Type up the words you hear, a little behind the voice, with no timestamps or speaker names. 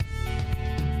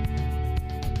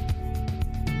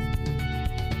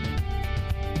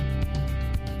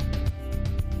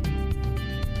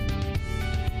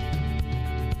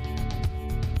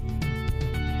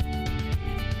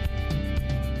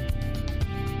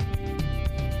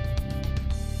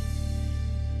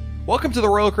Welcome to the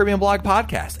Royal Caribbean Blog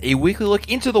Podcast, a weekly look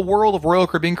into the world of Royal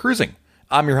Caribbean cruising.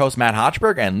 I'm your host, Matt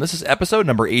Hochberg, and this is episode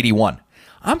number 81.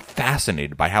 I'm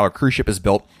fascinated by how a cruise ship is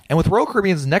built, and with Royal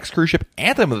Caribbean's next cruise ship,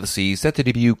 Anthem of the Seas, set to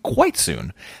debut quite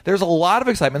soon, there's a lot of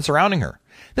excitement surrounding her.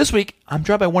 This week, I'm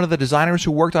joined by one of the designers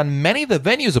who worked on many of the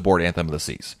venues aboard Anthem of the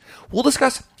Seas. We'll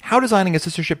discuss how designing a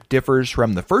sister ship differs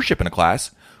from the first ship in a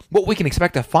class, what we can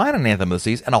expect to find on Anthem of the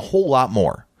Seas, and a whole lot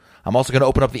more. I'm also going to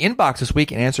open up the inbox this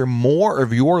week and answer more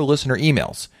of your listener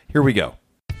emails. Here we go.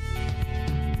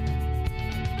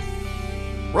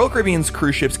 Royal Caribbean's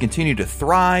cruise ships continue to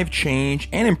thrive, change,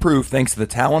 and improve thanks to the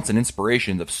talents and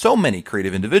inspirations of so many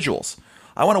creative individuals.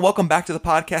 I want to welcome back to the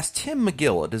podcast Tim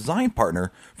McGill, a design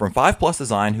partner from 5 Plus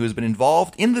Design who has been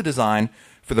involved in the design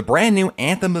for the brand new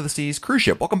Anthem of the Seas cruise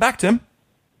ship. Welcome back, Tim.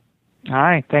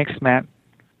 Hi, thanks, Matt.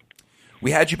 We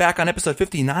had you back on episode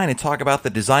 59 and talk about the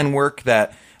design work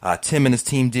that Tim and his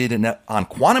team did on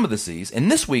Quantum of the Seas.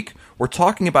 And this week, we're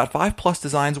talking about 5 Plus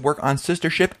Design's work on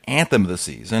sister ship Anthem of the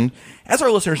Seas. And as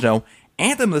our listeners know,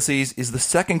 Anthem of the Seas is the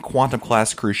second Quantum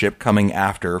class cruise ship coming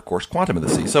after, of course, Quantum of the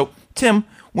Seas. So, Tim,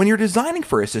 when you're designing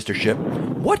for a sister ship,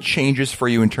 what changes for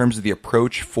you in terms of the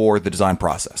approach for the design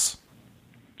process?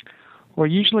 Well,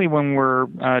 usually when we're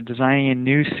designing a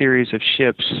new series of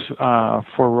ships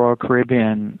for Royal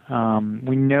Caribbean,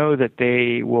 we know that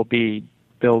they will be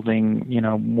building,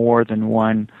 more than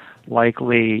one,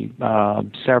 likely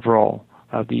several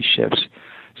of these ships.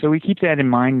 So we keep that in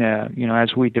mind,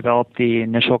 as we develop the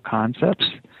initial concepts.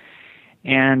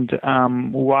 And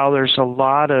while there's a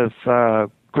lot of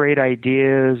great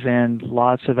ideas and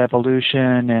lots of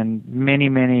evolution and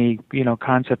many,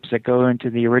 concepts that go into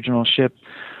the original ship,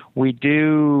 we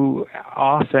do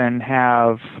often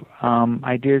have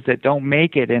ideas that don't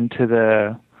make it into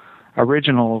the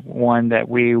original one that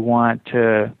we want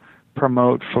to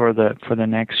promote for the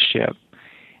next ship.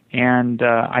 And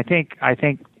I think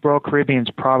Royal Caribbean's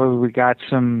probably got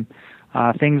some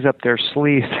things up their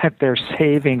sleeves that they're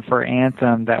saving for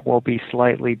Anthem that will be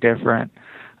slightly different.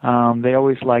 They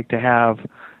always like to have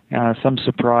some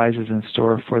surprises in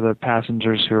store for the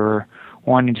passengers who are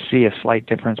wanting to see a slight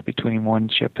difference between one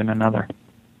ship and another.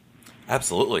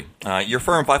 Absolutely. Your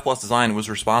firm, 5 Plus Design, was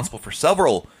responsible for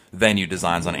several venue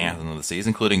designs on Anthem of the Seas,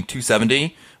 including 270,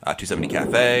 270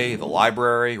 Cafe, the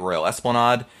Library, Royal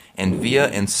Esplanade, and Via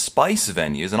and Spice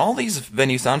venues. And all these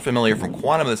venues sound familiar from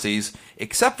Quantum of the Seas,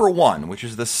 except for one, which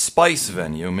is the Spice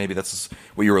venue. Maybe that's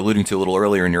what you were alluding to a little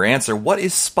earlier in your answer. What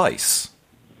is Spice?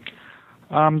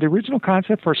 The original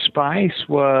concept for Spice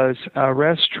was a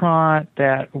restaurant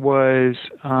that was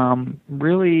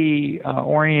really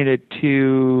oriented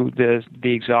to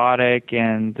the exotic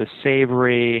and the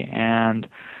savory and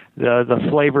the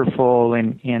flavorful.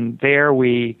 And there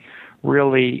we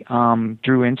really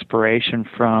drew inspiration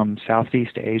from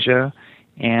Southeast Asia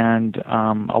and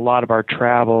a lot of our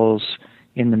travels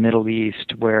in the Middle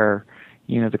East, where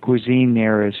the cuisine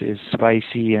there is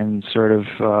spicy and sort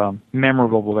of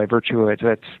memorable by virtue of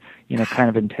its kind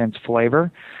of intense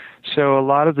flavor. So a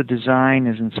lot of the design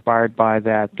is inspired by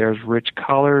that. There's rich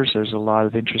colors. There's a lot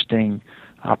of interesting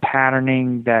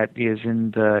patterning that is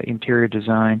in the interior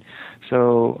design.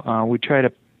 So we try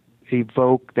to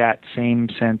evoke that same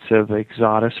sense of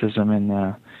exoticism in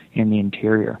the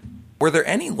interior. Were there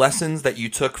any lessons that you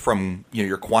took from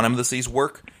your Quantum of the Seas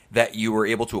work that you were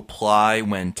able to apply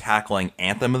when tackling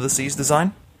Anthem of the Seas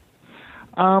design?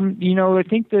 I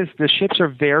think the ships are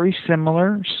very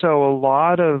similar, so a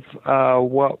lot of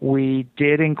what we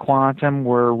did in Quantum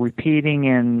we're repeating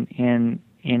in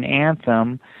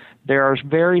Anthem. There are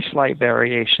very slight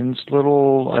variations,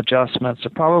 little adjustments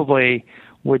that probably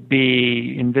would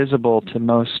be invisible to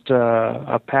most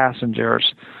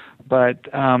passengers. But,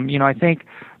 I think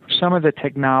some of the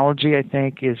technology,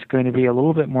 is going to be a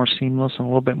little bit more seamless and a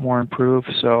little bit more improved.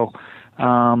 So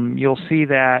you'll see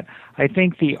that. I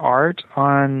think the art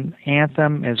on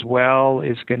Anthem as well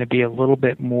is going to be a little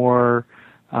bit more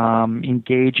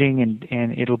engaging,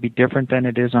 and it'll be different than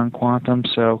it is on Quantum.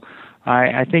 So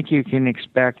I think you can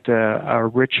expect a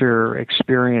richer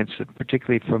experience,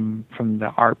 particularly from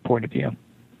the art point of view.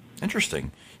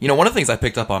 Interesting. One of the things I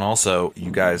picked up on also, you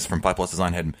guys from 5 Plus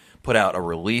Design had put out a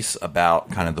release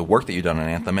about kind of the work that you've done on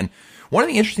Anthem. And one of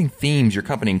the interesting themes your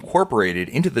company incorporated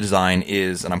into the design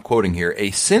is, and I'm quoting here,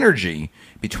 a synergy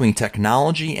between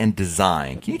technology and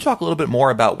design. Can you talk a little bit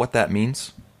more about what that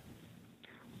means?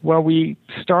 Well, we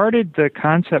started the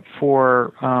concept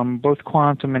for both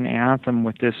Quantum and Anthem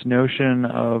with this notion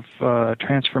of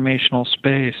transformational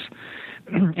space.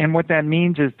 And what that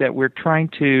means is that we're trying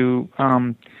to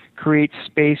create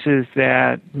spaces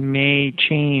that may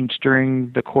change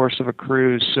during the course of a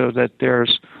cruise, so that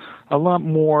there's a lot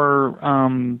more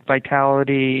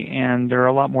vitality, and there are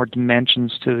a lot more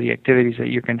dimensions to the activities that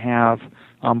you can have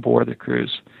on board the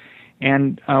cruise.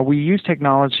 And we use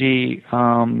technology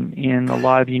in a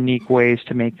lot of unique ways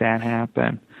to make that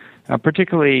happen.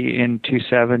 Particularly in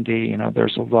 270,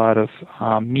 there's a lot of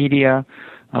media.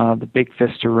 The big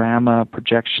Vistorama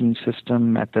projection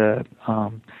system at the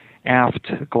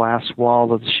aft glass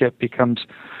wall of the ship becomes,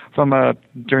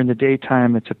 during the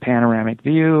daytime, it's a panoramic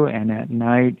view, and at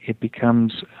night it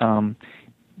becomes a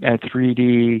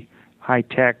 3D,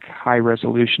 high-tech,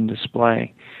 high-resolution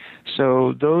display.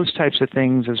 So those types of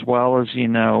things, as well as,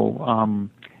 hidden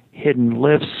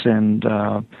lifts and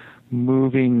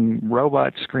moving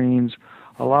robot screens,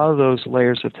 a lot of those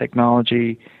layers of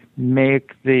technology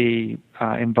make the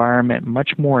environment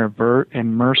much more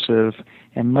immersive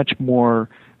and much more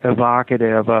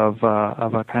evocative of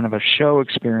a kind of a show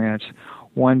experience,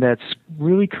 one that's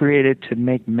really created to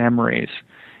make memories.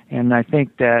 And I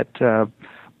think that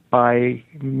by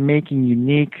making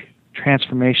unique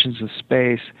transformations of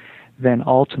space, then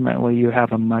ultimately you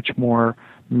have a much more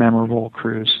memorable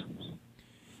cruise.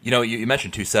 You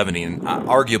mentioned 270, and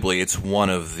arguably it's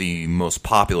one of the most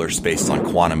popular spaces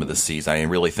on Quantum of the Seas. I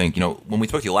really think, when we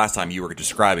spoke to you last time, you were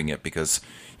describing it because,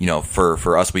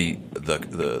 for us,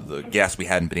 the guests, we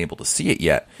hadn't been able to see it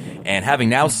yet. And having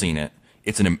now seen it,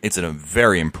 it's a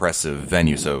very impressive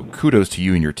venue. So kudos to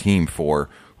you and your team for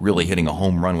really hitting a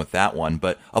home run with that one.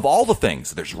 But of all the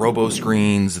things, there's robo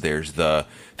screens, there's the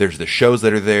shows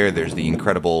that are there, there's the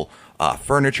incredible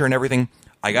furniture and everything.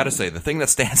 I got to say, the thing that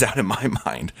stands out in my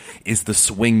mind is the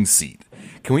swing seat.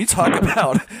 Can we talk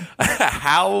about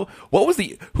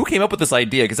who came up with this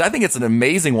idea? Because I think it's an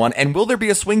amazing one. And will there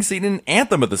be a swing seat in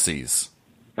Anthem of the Seas?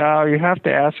 You have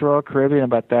to ask Royal Caribbean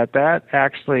about that. That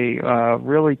actually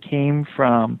really came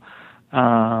from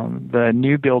the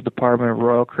new build department of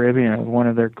Royal Caribbean. It was one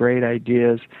of their great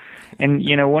ideas. And,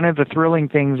 one of the thrilling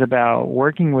things about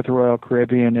working with Royal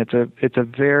Caribbean, it's a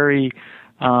very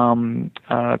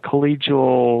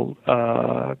collegial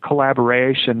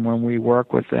collaboration when we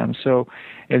work with them. So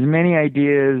as many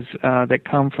ideas that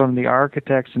come from the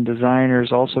architects and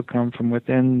designers also come from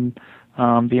within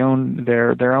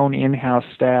their own in-house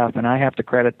staff, and I have to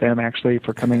credit them actually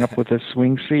for coming up with this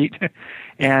swing seat.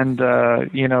 And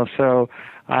so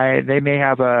they may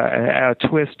have a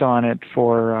twist on it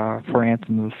for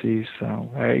Anthem of the Seas. So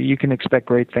you can expect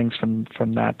great things from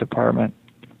that department.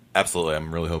 Absolutely.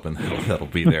 I'm really hoping that'll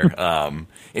be there. And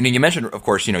then you mentioned, of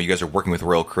course, you guys are working with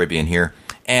Royal Caribbean here.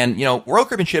 And, Royal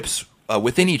Caribbean ships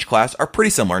within each class are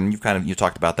pretty similar. And you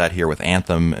talked about that here with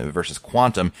Anthem versus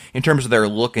Quantum in terms of their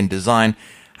look and design.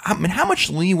 I mean, how much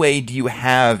leeway do you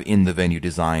have in the venue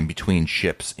design between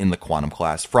ships in the Quantum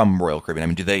class from Royal Caribbean? I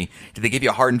mean, do they give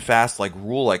you a hard and fast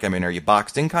rule? Are you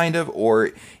boxed in kind of,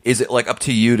 or is it up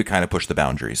to you to kind of push the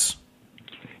boundaries?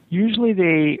 Usually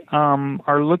they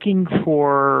are looking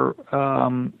for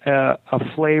a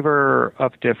flavor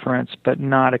of difference, but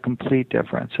not a complete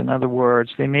difference. In other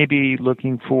words, they may be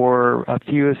looking for a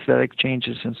few aesthetic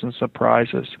changes and some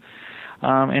surprises.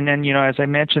 And then, as I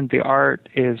mentioned, the art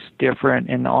is different,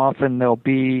 and often there'll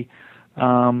be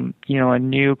a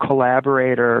new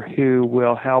collaborator who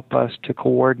will help us to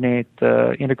coordinate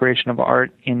the integration of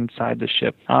art inside the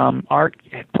ship. Art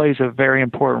plays a very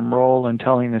important role in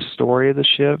telling the story of the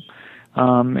ship,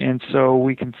 and so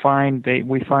we find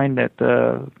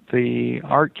that the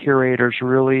art curators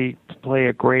really play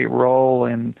a great role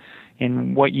in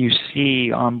what you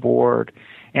see on board.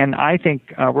 And I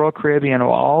think Royal Caribbean, of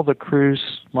all the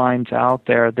cruise lines out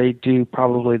there, they do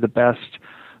probably the best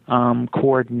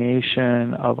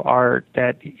coordination of art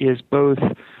that is both,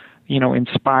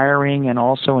 inspiring and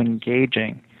also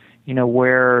engaging,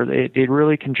 where it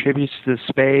really contributes to the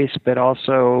space, but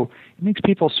also it makes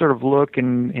people sort of look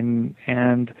and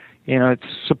it's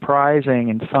surprising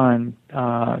and fun,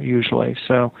 usually.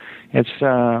 So it's,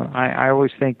 I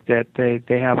always think that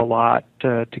they have a lot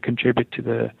to contribute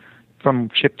from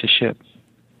ship to ship.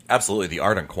 Absolutely. The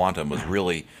art on Quantum was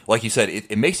really, like you said,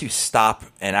 it makes you stop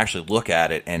and actually look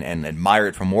at it and admire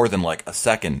it for more than a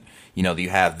second. You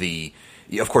have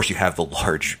of course you have the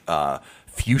large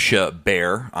fuchsia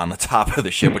bear on the top of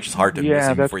the ship, which is hard to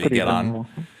miss before you get on.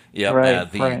 Yeah,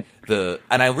 right,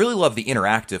 and I really love the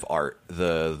interactive art,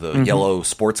 the yellow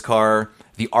sports car,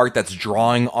 the art that's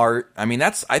drawing art. I mean,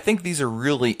 I think these are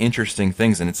really interesting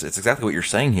things, and it's exactly what you're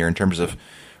saying here in terms of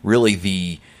really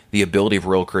the ability of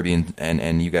Royal Caribbean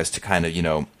and you guys to kind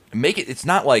of, make it, it's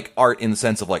not like art in the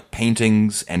sense of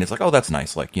paintings and it's oh, that's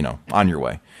nice, on your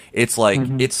way. It's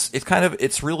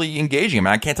it's really engaging. I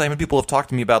mean, I can't tell you how many people have talked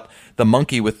to me about the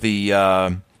monkey with the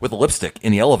lipstick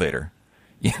in the elevator.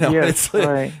 You know, yes,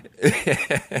 right.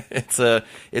 It's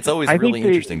always really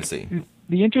interesting to see.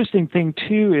 The interesting thing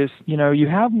too is, you know, you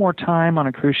have more time on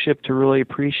a cruise ship to really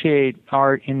appreciate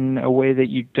art in a way that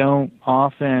you don't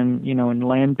often, you know, in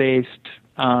land-based,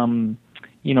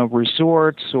 you know,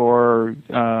 resorts or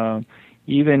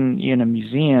even in a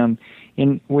museum.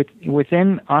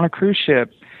 Within on a cruise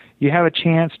ship, you have a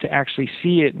chance to actually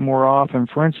see it more often.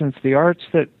 For instance, the art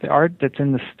that's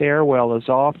in the stairwell is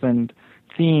often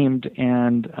themed,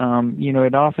 and you know,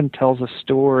 it often tells a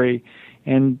story.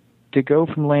 And to go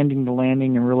from landing to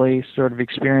landing and really sort of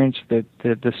experience the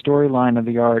storyline of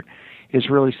the art is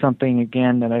really something,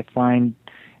 again, that I find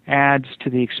adds to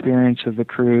the experience of the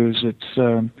cruise.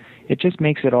 It just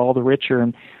makes it all the richer.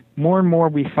 And more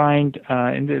we find,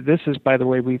 and this is, by the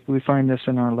way, we find this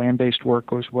in our land-based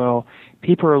work as well,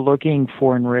 people are looking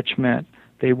for enrichment.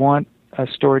 They want a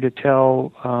story to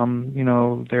tell, you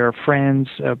know, their friends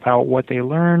about what they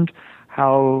learned,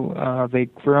 how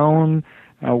they've grown,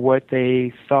 what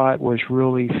they thought was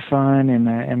really fun,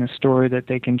 and a story that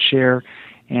they can share.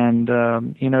 And,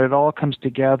 you know, it all comes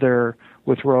together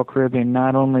with Royal Caribbean,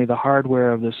 not only the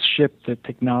hardware of the ship, the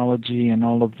technology and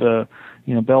all of the,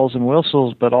 you know, bells and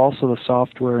whistles, but also the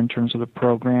software in terms of the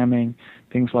programming,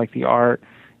 things like the art,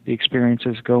 the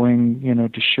experiences going, you know,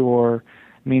 to shore.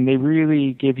 I mean, they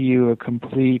really give you a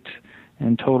complete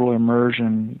and total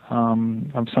immersion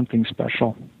of something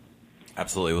special.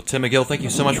 Absolutely. Well, Tim McGill, thank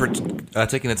you so much for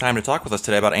taking the time to talk with us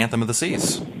today about Anthem of the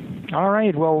Seas. All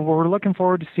right. Well, we're looking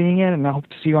forward to seeing it, and I hope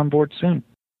to see you on board soon.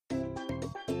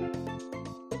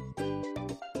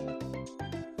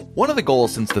 One of the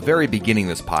goals since the very beginning of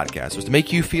this podcast was to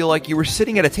make you feel like you were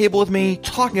sitting at a table with me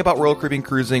talking about Royal Caribbean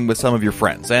cruising with some of your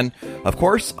friends. And, of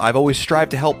course, I've always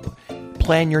strived to help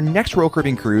plan your next Royal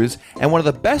Caribbean cruise, and one of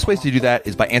the best ways to do that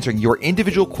is by answering your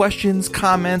individual questions,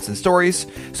 comments, and stories.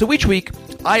 So each week,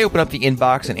 I open up the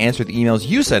inbox and answer the emails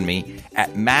you send me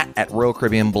at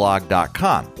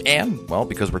matt@royalcaribbeanblog.com. And, well,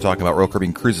 because we're talking about Royal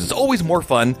Caribbean cruises, it's always more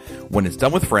fun when it's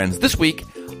done with friends. This week,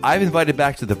 I've invited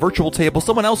back to the virtual table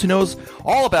someone else who knows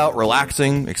all about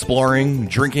relaxing, exploring,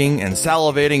 drinking, and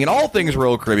salivating and all things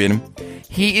Royal Caribbean.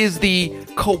 He is the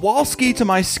Kowalski to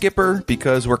my skipper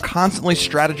because we're constantly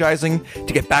strategizing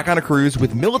to get back on a cruise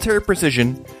with military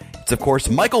precision. It's, of course,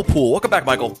 Michael Poole. Welcome back,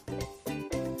 Michael.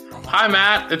 Hi,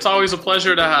 Matt. It's always a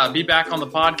pleasure to be back on the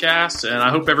podcast, and I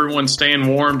hope everyone's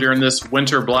staying warm during this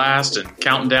winter blast and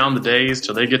counting down the days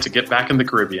till they get back in the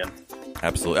Caribbean.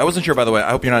 Absolutely. I wasn't sure, by the way,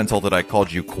 I hope you're not insulted I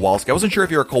called you Kowalski. I wasn't sure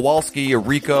if you're a Kowalski, a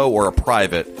Rico, or a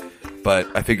private, but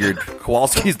I figured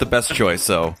Kowalski's the best choice,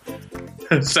 so.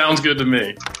 Sounds good to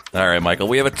me. All right, Michael.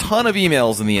 We have a ton of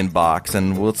emails in the inbox,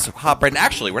 and let's hop right in.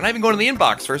 Actually, we're not even going to the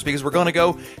inbox first because we're going to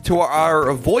go to our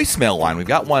voicemail line. We've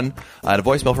got one, a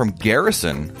voicemail from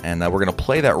Garrison, and we're going to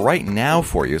play that right now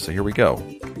for you, so here we go.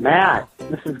 Matt,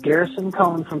 this is Garrison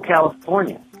calling from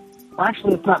California. Well,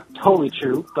 actually, it's not totally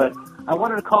true, but I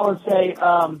wanted to call and say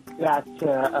that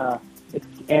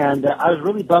I was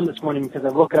really bummed this morning because I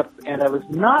woke up and I was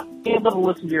not able to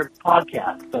listen to your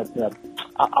podcast, but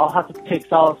I'll have to take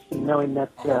solace in knowing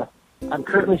that I'm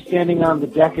currently standing on the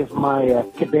deck of my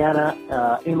cabana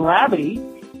in Labadee,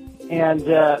 and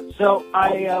so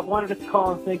I wanted to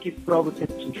call and thank you for all the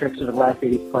tips and tricks of the last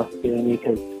 80+ giving me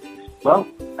because, well,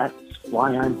 that's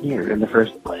why I'm here in the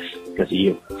first place, because of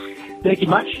you. Thank you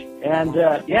much, and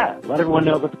yeah, let everyone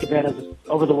know about the cabanas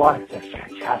over the water. They're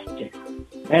fantastic.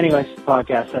 Anyways,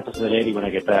 podcast episode 80 when I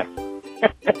get back.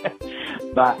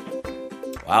 Bye.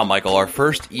 Wow, Michael, our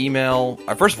first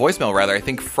voicemail, I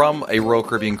think, from a Royal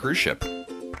Caribbean cruise ship.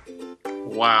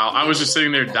 Wow, I was just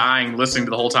sitting there dying, listening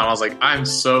to the whole time. I was like, I'm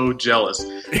so jealous.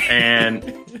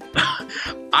 And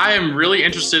I am really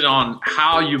interested on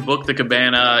how you booked the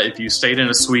cabana, if you stayed in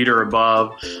a suite or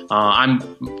above. I'm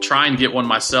trying to get one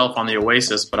myself on the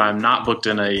Oasis, but I'm not booked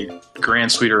in a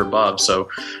grand suite or above. So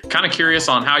kind of curious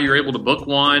on how you're able to book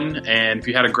one and if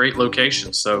you had a great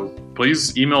location. So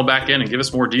please email back in and give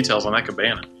us more details on that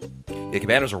cabana. The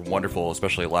cabanas are wonderful,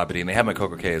 especially at Labadee, and they have them at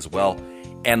Coco Cay as well.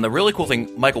 And the really cool thing,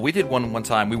 Michael, we did one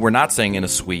time. We were not staying in a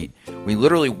suite. We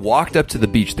literally walked up to the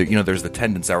beach. There's the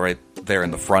attendants out right there in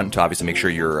the front to obviously make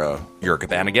sure you're a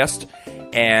cabana guest.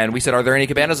 And we said, "Are there any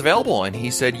cabanas available?" And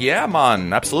he said, "Yeah,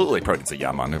 man, absolutely." Probably didn't say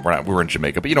 "yeah, man." We were in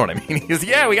Jamaica, but you know what I mean. He goes,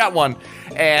 "Yeah, we got one,"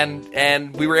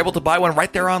 and we were able to buy one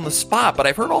right there on the spot. But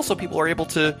I've heard also people are able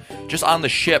to just on the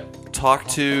ship talk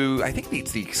to. I think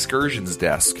it's the excursions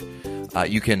desk.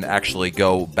 You can actually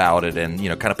go about it and,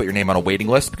 kind of put your name on a waiting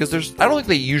list because I don't think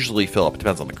they usually fill up. It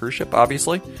depends on the cruise ship,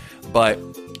 obviously. But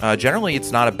generally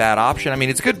it's not a bad option. I mean,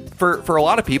 it's good for a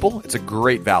lot of people. It's a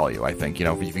great value, I think.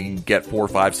 If you can get 4,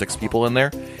 5, 6 people in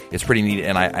there, it's pretty neat.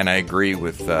 And I agree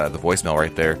with the voicemail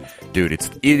right there, dude.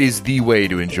 It is the way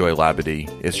to enjoy Labadee.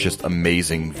 It's just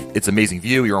amazing. It's amazing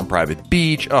view. Your own private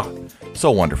beach. Oh,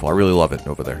 so wonderful. I really love it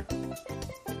over there.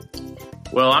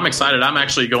 Well, I'm excited. I'm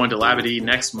actually going to Labadee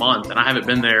next month, and I haven't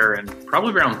been there in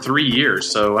probably around 3 years.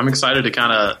 So I'm excited to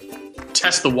kind of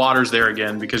test the waters there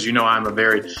again, because I'm a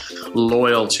very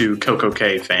loyal to Coco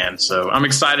Cay fan. So I'm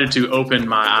excited to open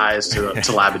my eyes to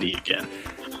Labadee again.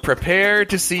 Prepare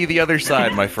to see the other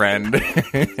side, my friend.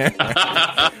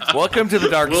 Welcome to the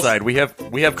dark side. We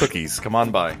have cookies. Come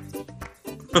on by.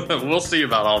 We'll see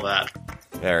about all that.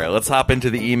 All right, let's hop into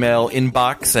the email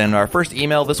inbox. And our first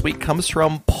email this week comes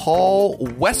from Paul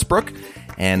Westbrook.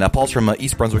 And Paul's from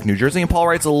East Brunswick, New Jersey. And Paul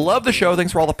writes, love the show.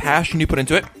 Thanks for all the passion you put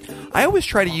into it. I always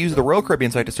try to use the Royal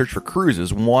Caribbean site to search for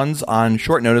cruises, ones on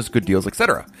short notice, good deals,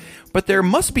 etc. But there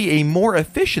must be a more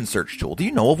efficient search tool. Do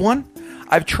you know of one?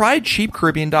 I've tried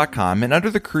cheapcaribbean.com, and under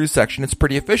the cruise section, it's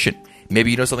pretty efficient.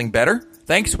 Maybe you know something better?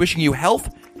 Thanks. Wishing you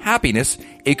health, happiness,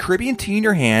 a Caribbean tea in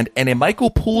your hand, and a Michael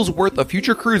Pool's worth of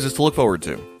future cruises to look forward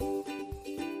to.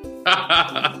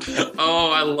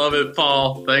 Oh, I love it,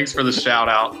 Paul. Thanks for the shout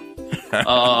out.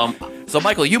 So,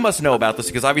 Michael, you must know about this,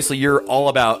 because obviously you're all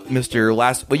about Mr.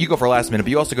 Last... Well, you go for last minute, but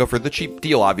you also go for the cheap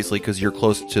deal, obviously, because you're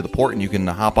close to the port and you can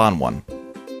hop on one.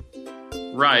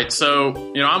 Right. So,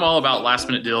 I'm all about last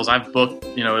minute deals. I've booked,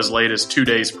 as late as 2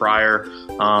 days prior.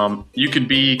 You could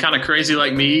be kind of crazy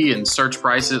like me and search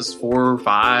prices 4,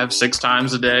 5, 6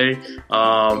 times a day.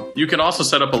 You can also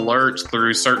set up alerts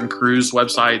through certain cruise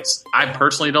websites. I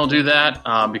personally don't do that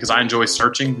because I enjoy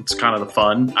searching. It's kind of the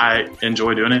fun. I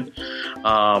enjoy doing it.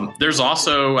 There's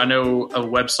also, I know a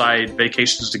website,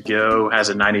 Vacations to Go, has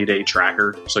a 90-day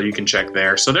tracker, so you can check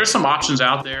there. So there's some options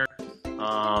out there.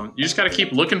 You just got to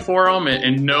keep looking for them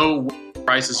and know when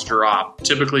prices drop,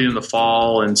 typically in the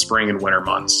fall and spring and winter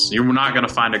months. You're not going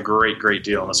to find a great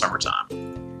deal in the summertime.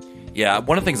 Yeah,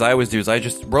 one of the things I always do is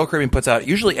Royal Caribbean puts out,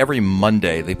 usually every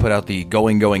Monday, they put out the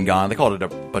Going, Gone. They call it a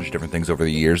bunch of different things over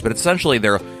the years, but essentially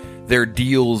they're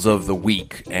deals of the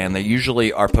week, and they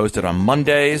usually are posted on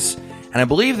Mondays. And I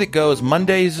believe that goes,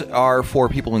 Mondays are for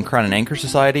people in Crown and Anchor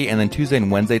Society, and then Tuesday and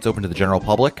Wednesday it's open to the general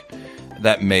public.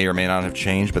 That may or may not have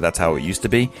changed, but that's how it used to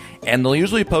be. And they'll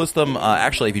usually post them,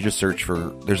 actually, if you just search for,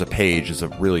 there's a page, it's a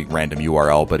really random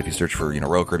URL, but if you search for,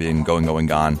 Royal Caribbean, Going,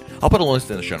 Gone, I'll put a list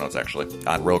in the show notes, actually,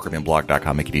 on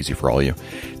RoyalCaribbeanBlog.com, make it easy for all you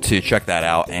to check that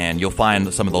out, and you'll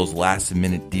find some of those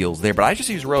last-minute deals there. But I just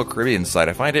use Royal Caribbean site.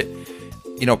 I find it,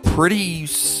 pretty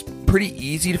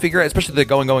easy to figure out, especially the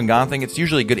Going, Gone thing. It's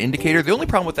usually a good indicator. The only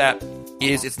problem with that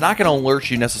is it's not going to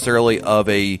alert you necessarily of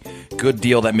a good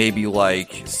deal that may be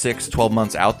like 6, 12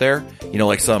 months out there.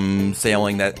 Like some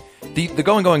sailing that... The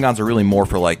Going, Gone's are really more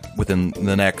for like within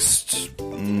the next,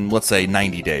 let's say,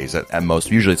 90 days at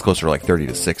most. Usually it's closer to like 30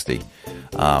 to 60.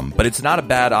 But it's not a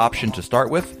bad option to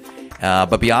start with.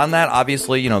 But beyond that,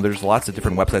 obviously, there's lots of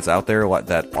different websites out there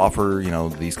that offer,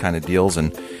 these kind of deals.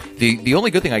 And the only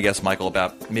good thing, I guess, Michael,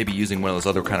 about maybe using one of those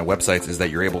other kind of websites is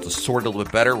that you're able to sort a little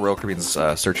bit better. Royal Caribbean's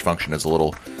search function leaves a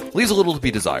little to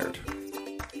be desired.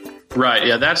 Right.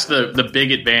 Yeah, that's the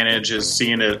big advantage, is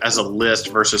seeing it as a list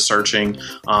versus searching.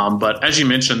 But as you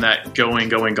mentioned, that Going,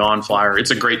 Gone flyer, it's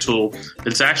a great tool.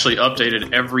 It's actually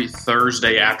updated every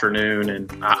Thursday afternoon, and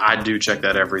I do check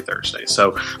that every Thursday.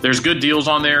 So there's good deals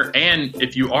on there. And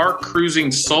if you are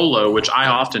cruising solo, which I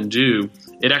often do,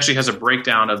 it actually has a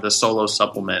breakdown of the solo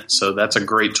supplement. So that's a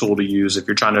great tool to use if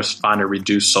you're trying to find a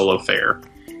reduced solo fare.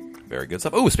 Very good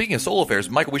stuff. Oh, speaking of solo fares,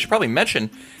 Michael, we should probably mention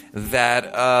that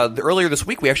earlier this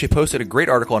week we actually posted a great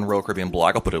article on Royal Caribbean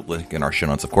blog. I'll put a link in our show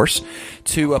notes, of course,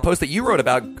 to a post that you wrote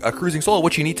about cruising solo,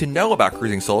 what you need to know about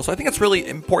cruising solo. So I think it's really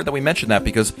important that we mention that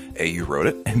because, A, you wrote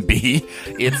it, and B,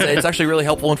 it's actually really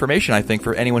helpful information, I think,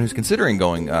 for anyone who's considering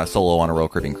going solo on a Royal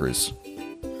Caribbean cruise.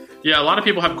 Yeah, a lot of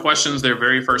people have questions their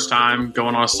very first time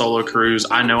going on a solo cruise.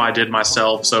 I know I did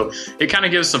myself. So it kind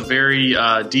of gives a very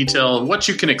detailed what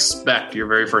you can expect your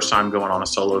very first time going on a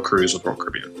solo cruise with Royal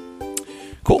Caribbean.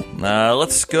 Cool.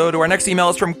 Let's go to our next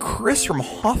email. It's from Chris from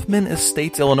Hoffman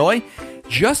Estates, Illinois.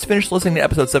 Just finished listening to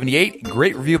episode 78.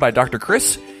 Great review by Dr.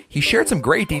 Chris. He shared some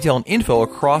great detail and info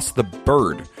across the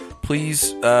bird.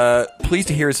 Pleased to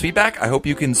hear his feedback. I hope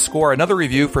you can score another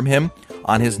review from him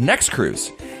on his next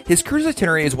cruise. His cruise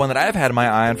itinerary is one that I've had my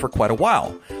eye on for quite a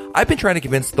while. I've been trying to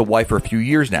convince the wife for a few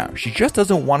years now. She just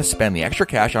doesn't want to spend the extra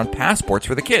cash on passports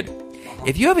for the kid.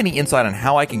 If you have any insight on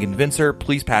how I can convince her,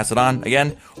 please pass it on.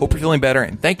 Again, hope you're feeling better,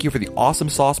 and thank you for the Awesome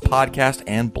Sauce podcast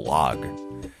and blog.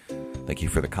 Thank you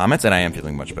for the comments, and I am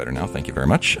feeling much better now. Thank you very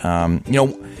much.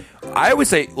 I always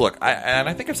say, look, and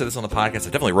I think I've said this on the podcast.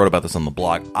 I definitely wrote about this on the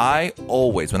blog. I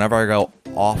always, whenever I go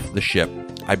off the ship,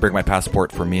 I bring my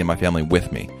passport for me and my family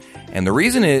with me. And the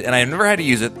reason is, and I've never had to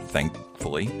use it,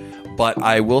 thankfully, but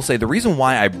I will say the reason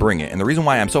why I bring it, and the reason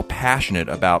why I'm so passionate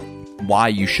about why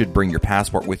you should bring your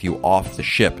passport with you off the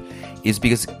ship, is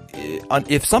because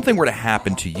if something were to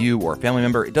happen to you or a family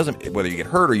member, it doesn't, whether you get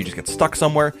hurt or you just get stuck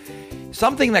somewhere,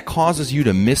 something that causes you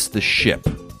to miss the ship.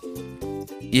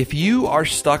 If you are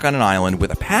stuck on an island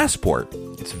with a passport,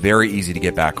 it's very easy to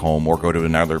get back home or go to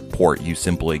another port. You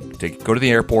simply go to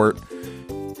the airport,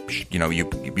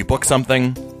 you book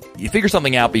something, you figure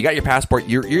something out, but you got your passport,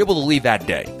 you're able to leave that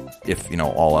day if,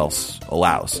 all else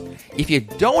allows. If you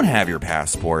don't have your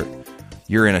passport,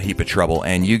 you're in a heap of trouble,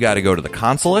 and you got to go to the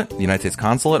consulate, the United States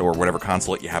consulate, or whatever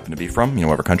consulate you happen to be from,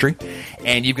 whatever country,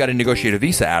 and you've got to negotiate a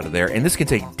visa out of there, and this can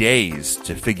take days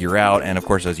to figure out, and of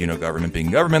course, as you know, government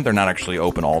being government, they're not actually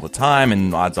open all the time,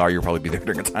 and odds are you'll probably be there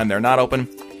during a time they're not open.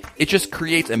 It just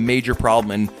creates a major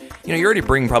problem, and, you're already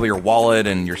bringing probably your wallet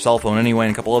and your cell phone anyway,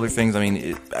 and a couple other things. I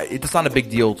mean, it's not a big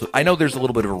deal. I know there's a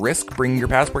little bit of a risk bringing your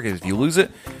passport, because if you lose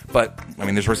it, but,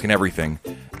 there's risk in everything.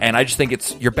 And I just think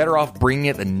you're better off bringing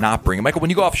it than not bringing it. Michael, when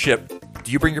you go off ship,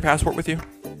 do you bring your passport with you?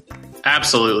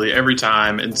 Absolutely, every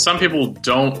time. And some people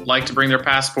don't like to bring their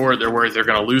passport. They're worried they're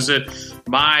going to lose it.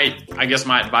 My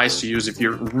advice to you is, if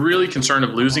you're really concerned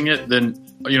of losing it, then,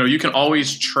 you can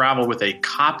always travel with a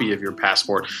copy of your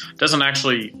passport. It doesn't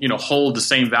actually, hold the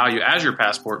same value as your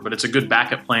passport, but it's a good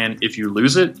backup plan if you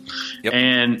lose it. Yep.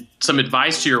 And some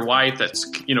advice to your wife that's,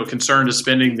 concerned of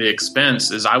spending the expense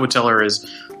is, I would tell her, is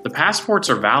the passports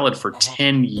are valid for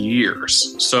 10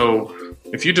 years. So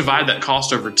if you divide that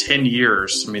cost over 10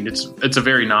 years, it's a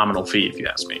very nominal fee, if you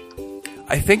ask me.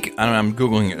 I think, I'm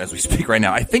Googling it as we speak right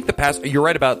now. I think you're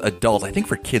right about adults. I think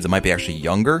for kids, it might be actually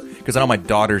younger, because I know my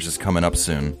daughter's is coming up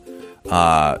soon.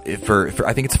 I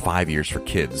think it's 5 years for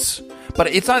kids. But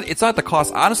it's not the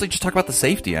cost. Honestly, just talk about the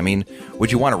safety.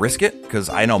 Would you want to risk it? Because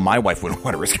I know my wife wouldn't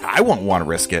want to risk it. I wouldn't want to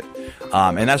risk it.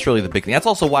 And that's really the big thing. That's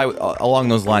also why, along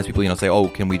those lines, people, say, oh,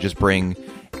 can we just bring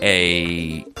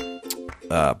a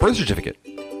birth certificate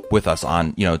with us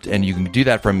on, and you can do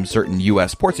that from certain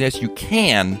U.S. ports. And yes, you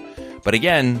can. But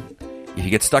again, if you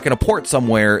get stuck in a port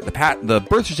somewhere, the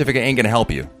birth certificate ain't going to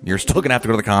help you. You're still going to have to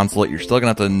go to the consulate. You're still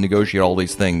going to have to negotiate all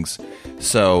these things.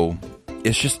 So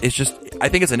it's just. I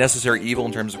think it's a necessary evil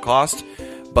in terms of cost,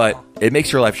 but it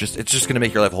makes your life it's just going to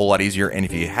make your life a whole lot easier. And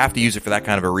if you have to use it for that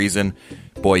kind of a reason,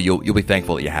 boy, you'll be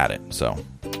thankful that you had it. So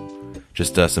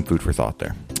just some food for thought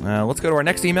there. Let's go to our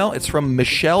next email. It's from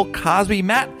Michelle Cosby.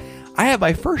 Matt, I have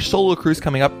my first solo cruise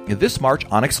coming up this March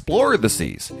on Explorer of the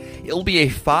Seas. It'll be a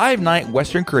 5-night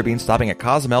Western Caribbean stopping at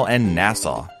Cozumel and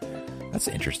Nassau. That's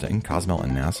interesting. Cozumel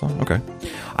and Nassau? Okay.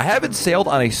 I haven't sailed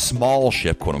on a small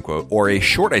ship, quote-unquote, or a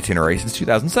short itinerary since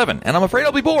 2007, and I'm afraid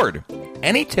I'll be bored.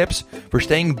 Any tips for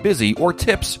staying busy or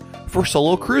tips for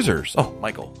solo cruisers? Oh,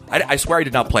 Michael, I swear I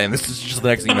did not plan. This is just the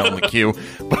next email in the queue,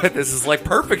 but this is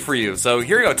perfect for you. So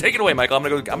here you go. Take it away, Michael. I'm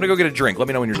gonna go get a drink. Let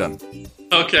me know when you're done.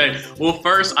 Okay. Well,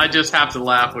 first, I just have to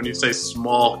laugh when you say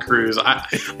small cruise. I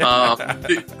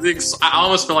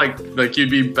almost feel like you'd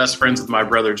be best friends with my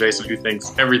brother Jason, who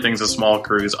thinks everything's a small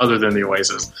cruise other than the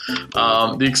Oasis.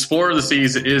 The Explorer of the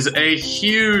Seas is a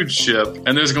huge ship,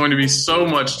 and there's going to be so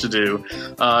much to do.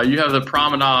 You have the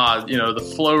promenade,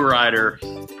 the flow rider,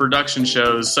 production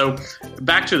shows. So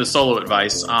back to the solo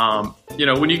advice.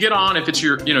 When you get on, if it's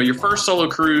your first solo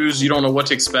cruise, you don't know what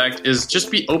to expect, is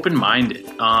just be open-minded.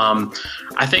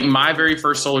 I think my very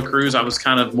first solo cruise, I was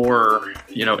kind of more,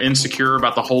 insecure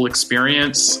about the whole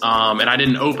experience, and I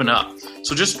didn't open up.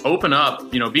 So just open up,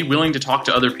 be willing to talk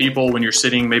to other people when you're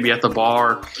sitting maybe at the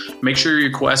bar. Make sure you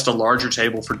request a larger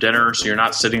table for dinner so you're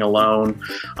not sitting alone.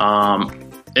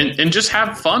 And just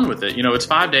have fun with it. It's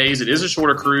 5 days. It is a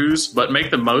shorter cruise, but make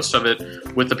the most of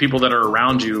it with the people that are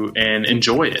around you and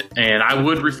enjoy it. And I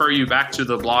would refer you back to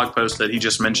the blog post that he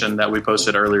just mentioned that we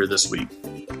posted earlier this week.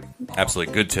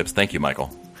 Absolutely. Good tips. Thank you, Michael.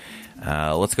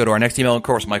 Let's go to our next email. Of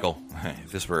course, Michael,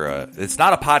 if this were it's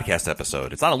not a podcast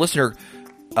episode. It's not a listener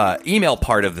email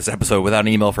part of this episode without an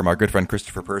email from our good friend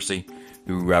Christopher Percy,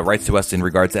 who writes to us in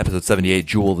regards to episode 78,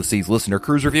 Jewel of the Seas listener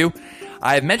cruise review.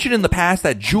 I have mentioned in the past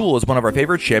that Jewel is one of our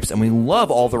favorite ships, and we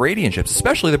love all the Radiant ships,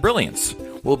 especially the Brilliance.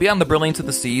 We'll be on the Brilliance of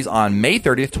the Seas on May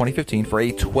 30th, 2015 for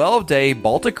a 12-day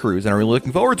Baltic cruise, and I'm really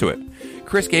looking forward to it.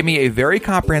 Chris gave me a very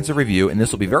comprehensive review, and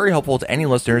this will be very helpful to any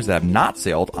listeners that have not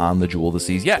sailed on the Jewel of the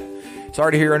Seas yet.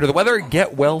 Sorry to hear you're under the weather.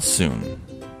 Get well soon.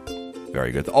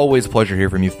 Very good. Always a pleasure to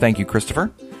hear from you. Thank you, Christopher.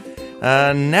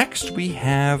 Next, we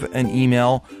have an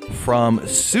email from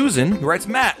Susan, who writes,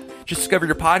 Matt, Just discovered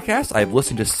your podcast. I've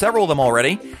listened to several of them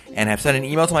already and have sent an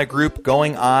email to my group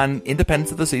going on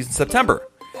Independence of the Seas in September.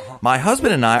 My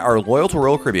husband and I are loyal to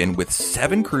Royal Caribbean with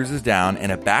 7 cruises down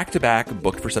and a back-to-back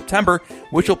booked for September,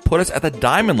 which will put us at the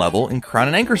Diamond level in Crown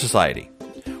and Anchor Society.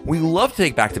 We love to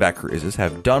take back-to-back cruises,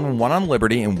 have done one on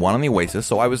Liberty and one on the Oasis,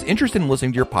 so I was interested in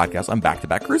listening to your podcast on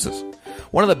back-to-back cruises.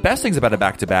 One of the best things about a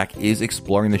back-to-back is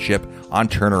exploring the ship on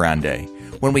turnaround day.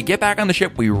 When we get back on the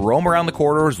ship, we roam around the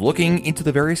corridors looking into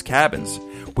the various cabins.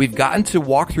 We've gotten to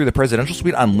walk through the Presidential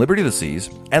Suite on Liberty of the Seas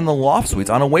and the Loft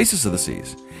Suites on Oasis of the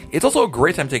Seas. It's also a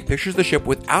great time to take pictures of the ship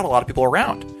without a lot of people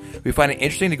around. We find it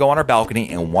interesting to go on our balcony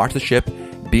and watch the ship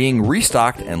being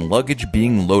restocked and luggage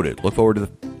being loaded. Look forward to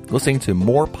listening to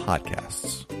more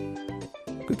podcasts.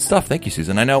 Good stuff. Thank you,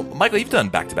 Susan. I know, Michael, you've done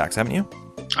back-to-backs, haven't you?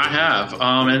 I have,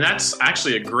 and that's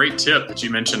actually a great tip that you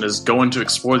mentioned, is going to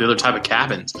explore the other type of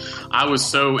cabins. I was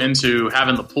so into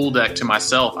having the pool deck to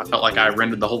myself, I felt like I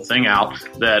rented the whole thing out,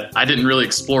 that I didn't really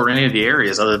explore any of the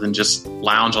areas other than just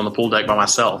lounge on the pool deck by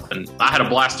myself. And I had a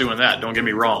blast doing that, don't get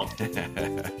me wrong.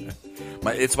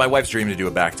 It's my wife's dream to do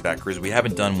a back-to-back cruise. We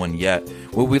haven't done one yet.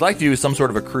 What we'd like to do is some sort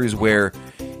of a cruise where,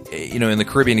 you know, in the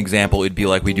Caribbean example, it'd be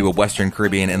like we do a Western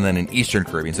Caribbean and then an Eastern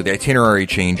Caribbean. So the itinerary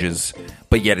changes,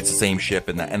 but yet it's the same ship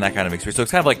and that kind of experience. So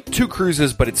it's kind of like 2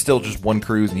 cruises, but it's still just one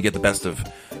cruise, and you get the best of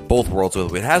both worlds.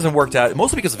 So it hasn't worked out,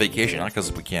 mostly because of vacation, not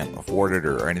because we can't afford it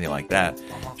or anything like that.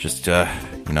 Just,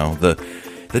 you know,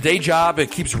 the day job, it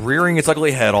keeps rearing its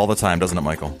ugly head all the time, doesn't it,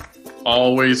 Michael?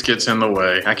 Always gets in the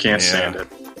way. I can't stand it.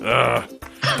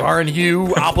 Darn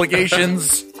you,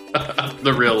 obligations.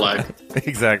 The real life.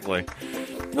 Exactly.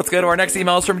 Let's go to our next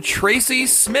email. It's from Tracy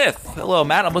Smith. Hello,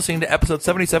 Matt. I'm listening to episode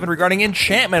 77 regarding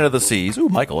Enchantment of the Seas. Ooh,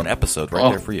 Michael, an episode right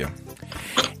there for you.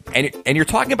 And you're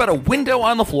talking about a window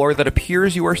on the floor that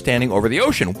appears you are standing over the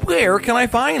ocean. Where can I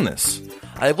find this?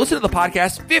 I've listened to the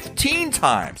podcast 15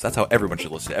 times. That's how everyone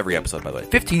should listen to every episode, by the way.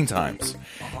 15 times.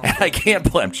 And I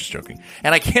can't I'm just joking.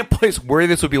 And I can't place where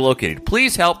this would be located.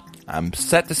 Please help. I'm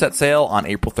set to set sail on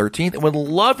April 13th and would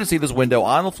love to see this window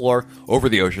on the floor over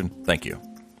the ocean. Thank you.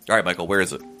 All right, Michael, where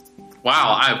is it?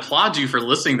 Wow, I applaud you for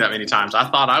listening that many times. I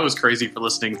thought I was crazy for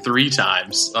listening 3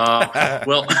 times.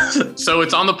 Well, so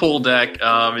it's on the pool deck.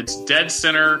 It's dead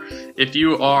center. If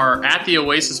you are at the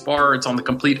Oasis bar, it's on the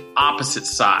complete opposite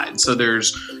side. So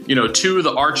there's, 2 of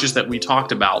the arches that we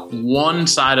talked about. One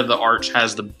side of the arch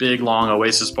has the big, long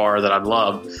Oasis bar that I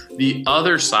love. The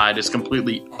other side is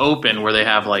completely open, where they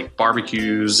have like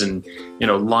barbecues and,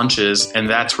 lunches. And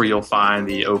that's where you'll find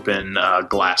the open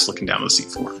glass looking down the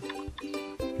seafloor.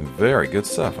 Very good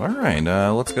stuff. All right,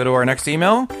 let's go to our next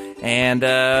email. And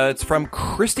it's from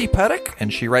Christy Pettick.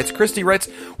 And Christy writes,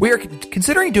 we are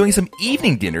considering doing some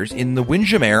evening dinners in the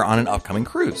Windjammer on an upcoming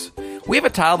cruise. We have a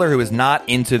toddler who is not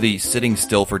into the sitting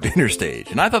still for dinner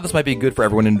stage, and I thought this might be good for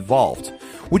everyone involved.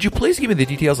 Would you please give me the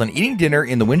details on eating dinner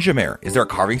in the Windjammer? Is there a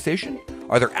carving station?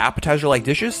 Are there appetizer-like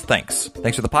dishes? Thanks.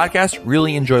 Thanks for the podcast.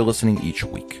 Really enjoy listening each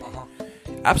week.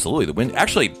 Absolutely.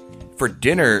 Actually, for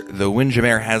dinner, the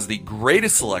Windjammer has the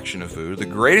greatest selection of food, the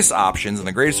greatest options, and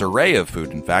the greatest array of food,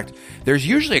 in fact. There's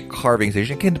usually a carving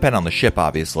station. It can depend on the ship,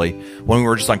 obviously. When we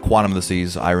were just on Quantum of the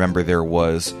Seas, I remember there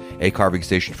was a carving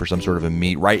station for some sort of a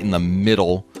meat right in the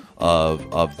middle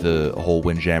of the whole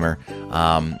Windjammer.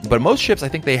 But most ships, I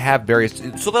think they have various...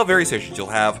 So they'll have various stations.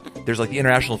 There's like the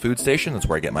International Food Station. That's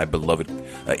where I get my beloved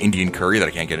Indian curry that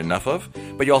I can't get enough of.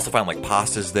 But you also find like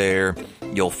pastas there.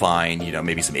 You'll find,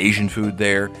 maybe some Asian food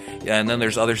there. And then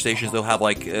there's other stations. They'll have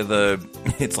like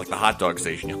it's like the hot dog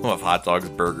station. You'll have hot dogs,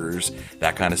 burgers,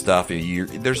 that kind of stuff.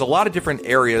 There's a lot of different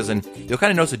areas, and you'll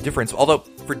kind of notice a difference. Although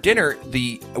for dinner,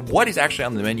 what is actually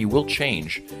on the menu will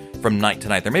change from night to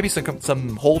night. There may be some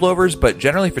holdovers, but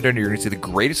generally for dinner, you're going to see the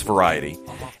greatest variety.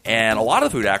 And a lot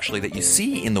of the food, actually, that you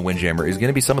see in the Windjammer is going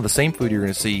to be some of the same food you're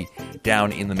going to see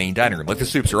down in the main dining room. Like the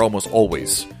soups are almost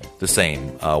always the same,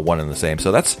 one and the same.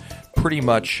 So that's pretty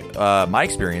much my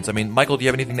experience. I mean, Michael, do you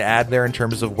have anything to add there in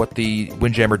terms of what the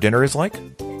Windjammer dinner is like?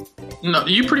 No,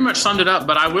 you pretty much summed it up,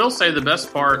 but I will say the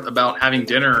best part about having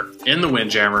dinner in the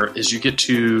Windjammer is you get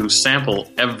to sample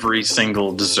every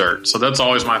single dessert. So that's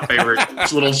always my favorite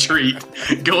little treat.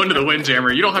 Going to the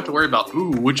Windjammer, you don't have to worry about,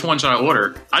 which one should I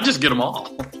order? I just get them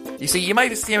all. You see, you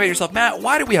might say to yourself, Matt,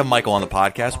 why do we have Michael on the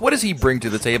podcast? What does he bring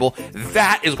to the table?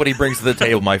 That is what he brings to the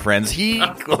table, my friends. He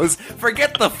goes,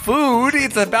 forget the food.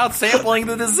 It's about sampling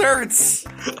the desserts.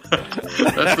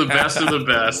 That's the best of the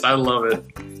best. I love it.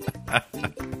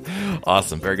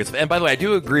 Awesome. Very good. And by the way, I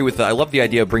do agree with I love the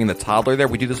idea of bringing the toddler there.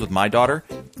 We do this with my daughter.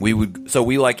 We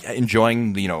like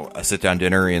enjoying, a sit-down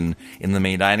dinner in the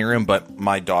main dining room, but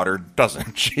my daughter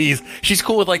doesn't. She's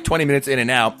cool with like 20 minutes in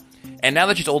and out. And now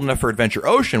that she's old enough for Adventure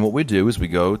Ocean, what we do is we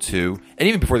go to, and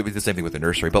even before we did the same thing with the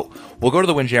nursery, but we'll go to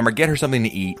the Windjammer, get her something to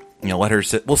eat, let her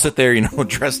sit, we'll sit there,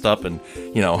 dressed up and,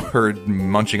 her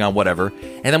munching on whatever.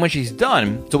 And then when she's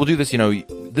done, so we'll do this,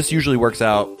 this usually works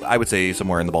out, I would say,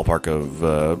 somewhere in the ballpark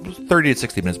of 30 to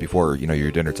 60 minutes before,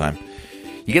 your dinner time.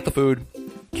 You get the food,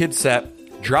 kid's set,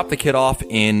 drop the kid off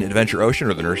in Adventure Ocean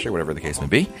or the nursery, whatever the case may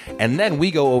be, and then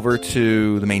we go over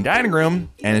to the main dining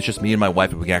room, and it's just me and my wife,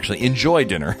 and we can actually enjoy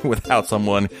dinner without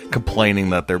someone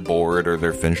complaining that they're bored or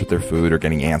they're finished with their food or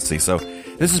getting antsy. So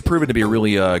this has proven to be a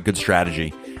really good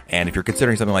strategy, and if you're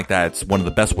considering something like that, it's one of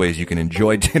the best ways you can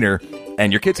enjoy dinner,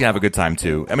 and your kids can have a good time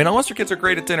too. I mean, unless your kids are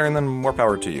great at dinner, and then more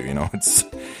power to you.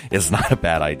 It's not a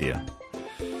bad idea.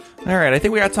 All right, I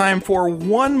think we got time for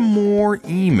one more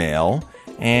email.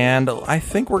 And I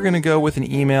think we're going to go with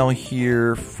an email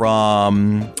here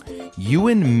from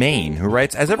Ewan Maine, who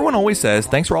writes, as everyone always says,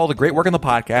 thanks for all the great work on the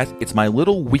podcast. It's my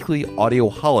little weekly audio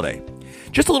holiday.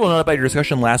 Just a little note about your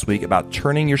discussion last week about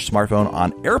turning your smartphone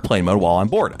on airplane mode while on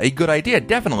board. A good idea,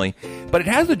 definitely, but it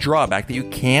has the drawback that you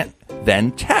can't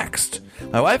then text.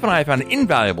 My wife and I found it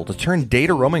invaluable to turn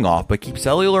data roaming off but keep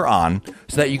cellular on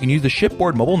so that you can use the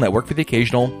shipboard mobile network for the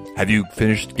occasional, have you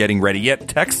finished getting ready yet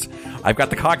text? I've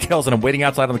got the cocktails and I'm waiting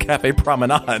outside on the cafe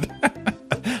promenade.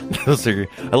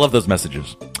 I love those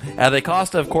messages. They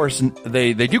cost, of course,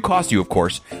 they do cost you, of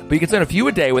course, but you can send a few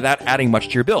a day without adding much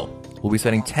to your bill. We'll be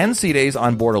sending 10 sea days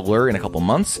on board Allure in a couple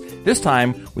months. This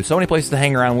time, with so many places to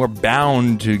hang around, we're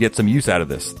bound to get some use out of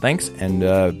this. Thanks, and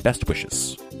best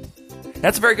wishes.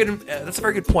 That's a very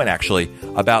good point, actually,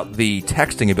 about the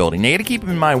texting ability. Now, you got to keep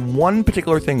in mind one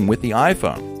particular thing with the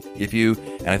iPhone.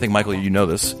 And I think, Michael, you know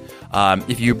this,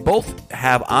 if you both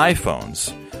have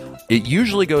iPhones, it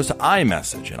usually goes to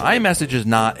iMessage. And iMessage is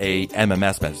not a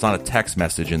MMS message. It's not a text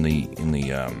message in the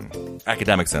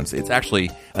academic sense. It's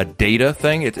actually a data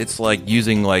thing. It's like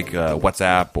using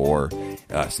WhatsApp or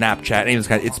Snapchat.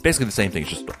 It's basically the same thing.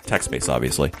 It's just text-based,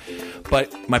 obviously.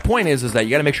 But my point is that you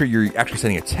got to make sure you're actually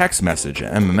sending a text message,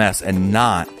 an MMS, and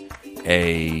not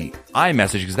a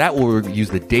iMessage, because that will use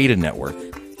the data network,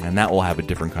 and that will have a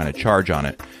different kind of charge on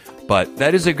it. But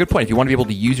that is a good point. If you want to be able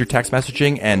to use your text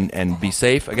messaging and be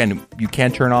safe, again, you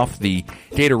can turn off the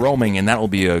data roaming, and that will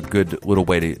be a good little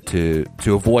way to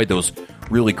avoid those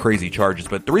really crazy charges.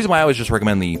 But the reason why I always just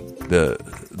recommend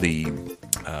the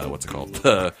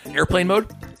airplane mode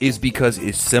is because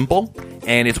it's simple,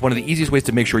 and it's one of the easiest ways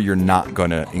to make sure you're not going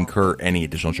to incur any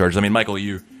additional charges. I mean, Michael,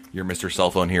 you're Mr.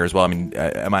 Cell Phone here as well. I mean,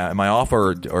 am I off,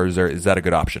 or is that a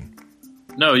good option?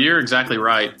 No, you're exactly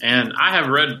right. And I have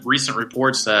read recent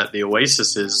reports that the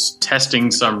Oasis is testing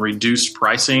some reduced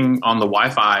pricing on the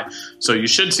Wi-Fi. So you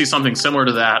should see something similar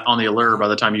to that on the Allure by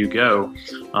the time you go.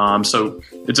 So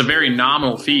it's a very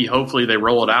nominal fee. Hopefully they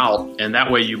roll it out, and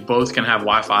that way you both can have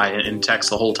Wi-Fi and text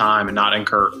the whole time and not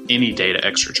incur any data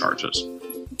extra charges.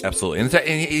 Absolutely. And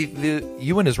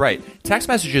Ewan is right. Text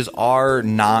messages are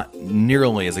not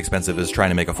nearly as expensive as trying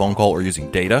to make a phone call or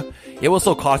using data. It will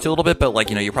still cost you a little bit, but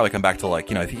you probably come back to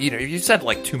if you send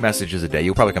 2 messages a day,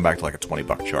 you'll probably come back to a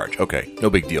 $20 charge. Okay, no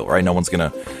big deal, right? No one's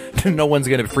gonna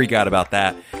freak out about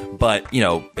that. But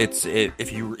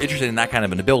if you're interested in that kind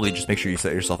of an ability, just make sure you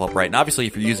set yourself up right. And obviously,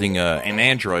 if you're using an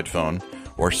Android phone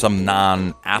or some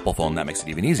non-Apple phone, that makes it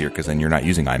even easier, because then you're not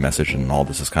using iMessage and all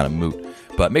this is kind of moot.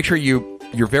 But make sure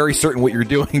you're very certain what you're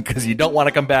doing, because you don't want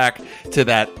to come back to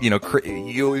that.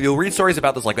 You'll read stories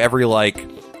about this every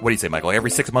what do you say, Michael?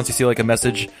 Every 6 months you see a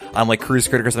message on Cruise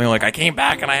Critic or something I came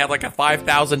back and I had a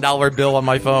 $5,000 bill on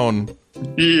my phone.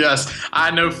 Yes, I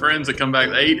know friends that come back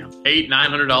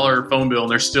 $800-900 phone bill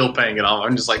and they're still paying it off.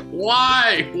 I'm just like,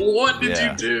 why? What did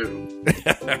you do?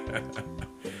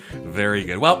 Very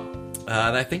good. Well,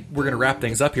 I think we're going to wrap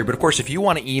things up here. But of course, if you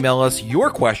want to email us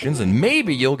your questions, and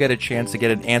maybe you'll get a chance to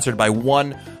get it answered by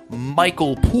one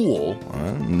Michael Poole.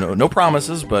 No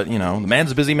promises, but the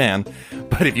man's a busy man.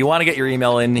 But if you want to get your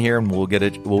email in here, and we'll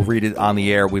read it on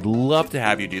the air. We'd love to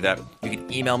have you do that. You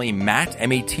can email me, Matt,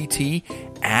 M-A-T-T,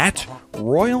 at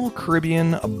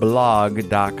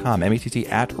RoyalCaribbeanBlog.com. M-A-T-T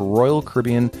at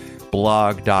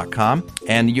RoyalCaribbeanBlog.com.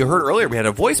 And you heard earlier we had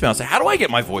a voicemail. So how do I get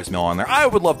my voicemail on there? I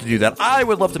would love to do that. I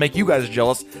would love to make you guys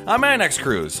jealous on my next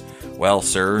cruise. Well,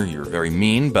 sir, you're very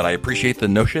mean, but I appreciate the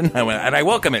notion, and I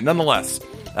welcome it nonetheless.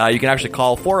 You can actually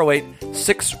call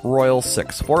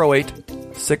 408-6-ROYAL-6.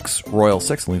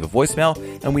 408-6-ROYAL-6 and leave a voicemail,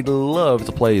 and we'd love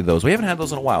to play those. We haven't had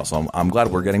those in a while, so I'm glad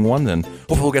we're getting one, and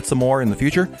hopefully we'll get some more in the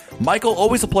future. Michael,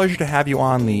 always a pleasure to have you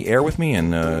on the air with me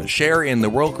and share in the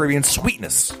Royal Caribbean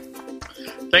sweetness.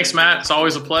 Thanks, Matt. It's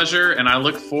always a pleasure, and I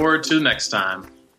look forward to the next time.